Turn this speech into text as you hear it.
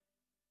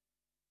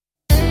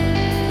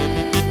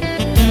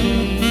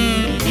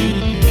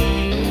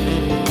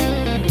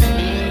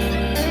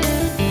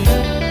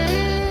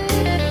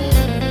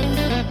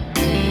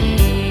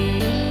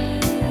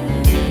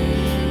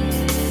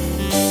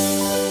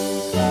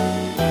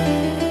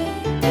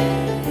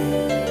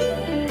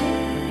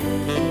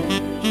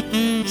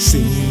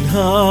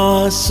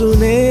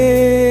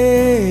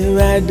සිංහාසුනේ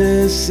වැඩ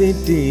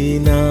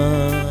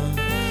සිටිනා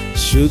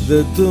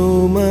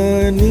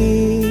ශුද්ධතුමනි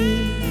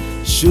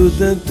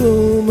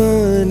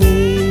ශුද්ධතුමනි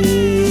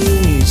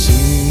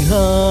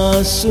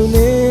සිංහාසුනේ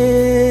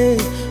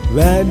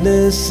වැඩ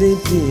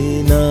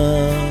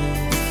සිටිනා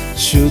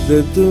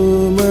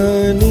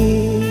ශුද්ධතුමනි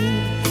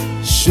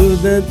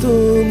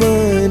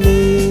ශුද්ධතුමනි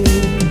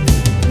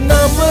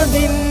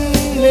නමදින්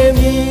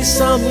නෙමි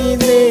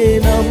සමිනේ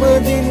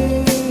නමදින්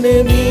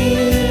නෙමි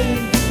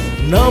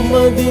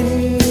නමදින්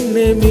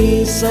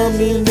නෙමි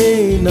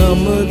සමිනේ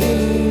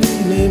නමදින්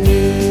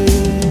නෙමි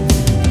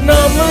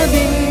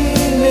නමදින්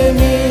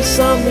නෙමි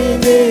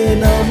සමිනේ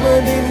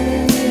නමදින්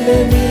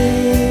නෙමි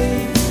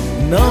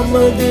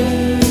නමදින්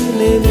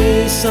නෙමි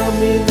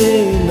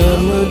සමිනේ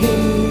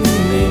නමදින්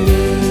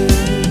නෙමි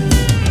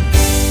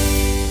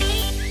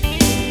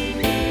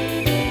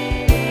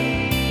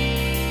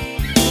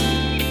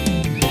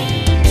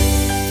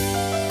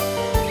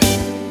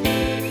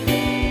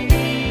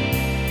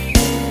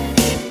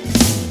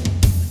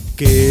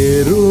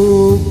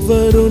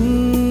කෙරුවරුන්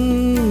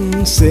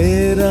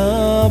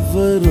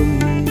සේරාවරුන්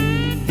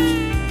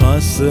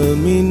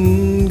පසමින්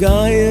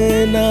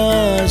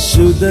ගායනා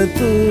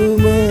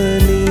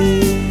ශුද්ධතුමනි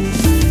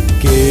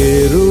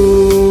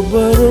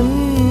කෙරුවරුන්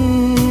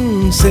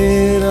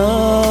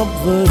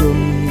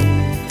සේරාවරුන්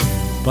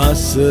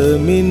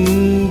පසමින්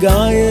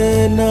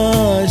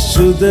ගායනා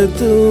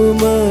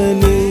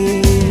ශුද්ධතුමනි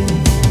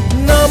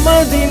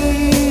නමදින්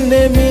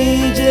නෙමි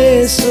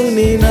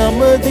ජේසුනි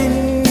නමදින්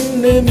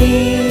නෙමි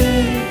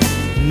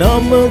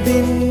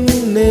නමදින්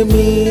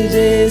නෙමි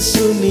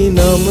ජේසුනි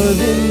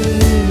නමදින්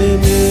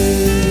නෙමි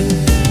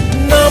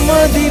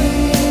නමදින්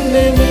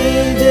නෙමි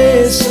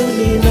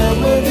ජේසුනි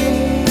නමදින්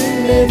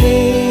නෙමි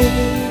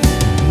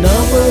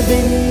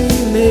නමදින්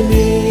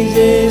නෙමි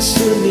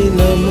ජේසුනි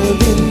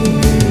නමදින්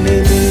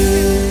නෙමි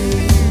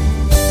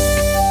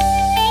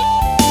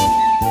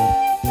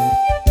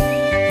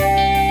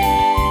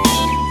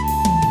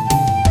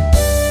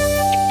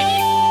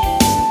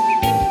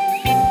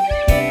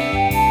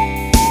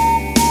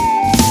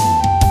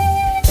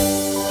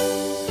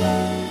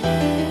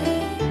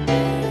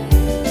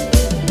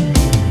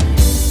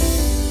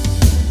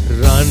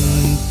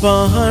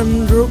පහන්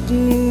රුක්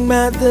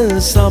මැද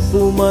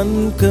සපුමන්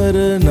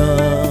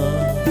කරනා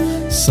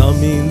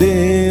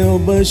සමිඳේ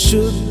ඔබ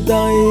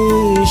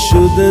ශුද්ධයි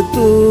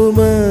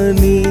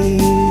ශුද්ධතුමනි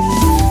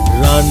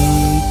රන්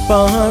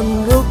පහන්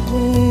රුක්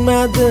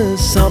මැද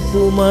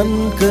සපුමන්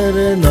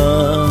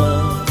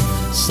කරනා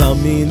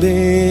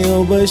සමිඳේ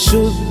ඔබ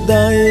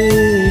ශුද්ධයි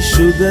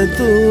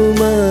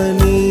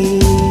ශුද්ධතුමනි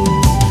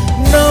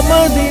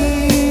නමදින්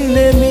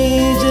නෙමි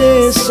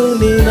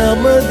ජේසුනි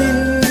නමදින්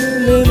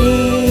නෙමි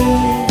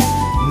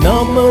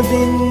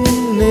නමදින්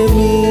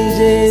නෙමි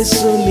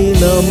ජේසුනි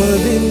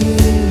නමදින්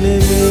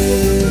නෙමි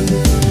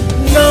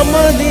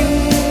නමදින්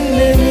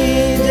නෙමි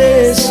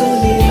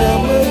ජේසුනි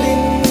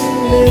නමදින්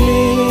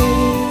නෙමි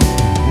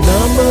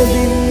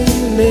නමදින්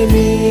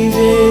නෙමි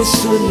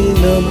ජේසුනි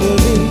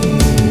නමදින්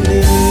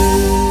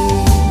නෙමි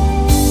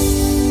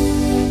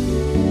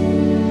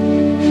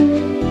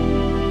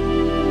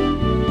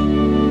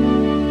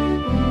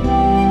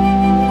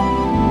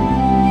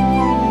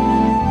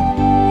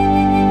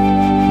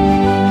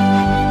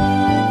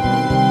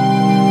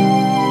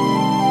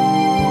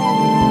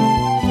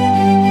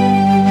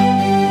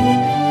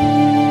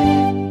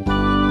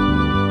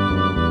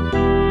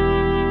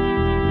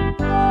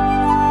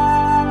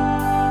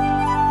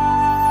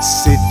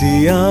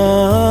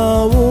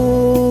සිටියා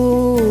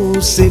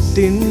වූ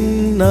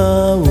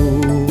සිටින්නා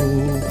වූ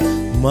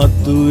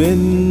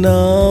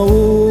මතුවෙන්නා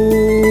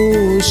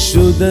වූ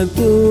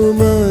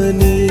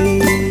ශුද්ධතුමනි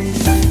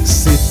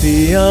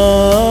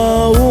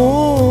සිටියා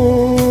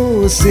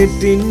වූ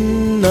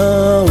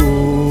සිටින්නා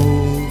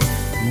වූ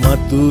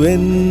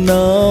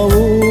මතුවෙන්නා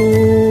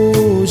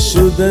වූ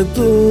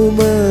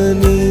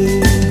ශුද්ධතුමනි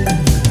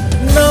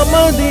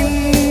නමදින්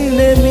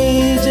නෙමි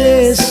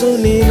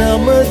ජේසුනි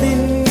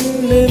නමදින්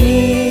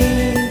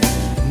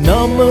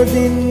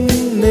නමදින්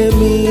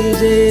නෙමි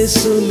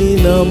ජේසුනි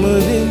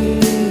නමදින්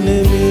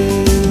නෙමි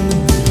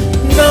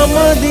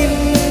නමදින්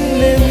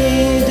නෙමි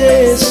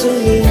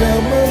ජේසුනි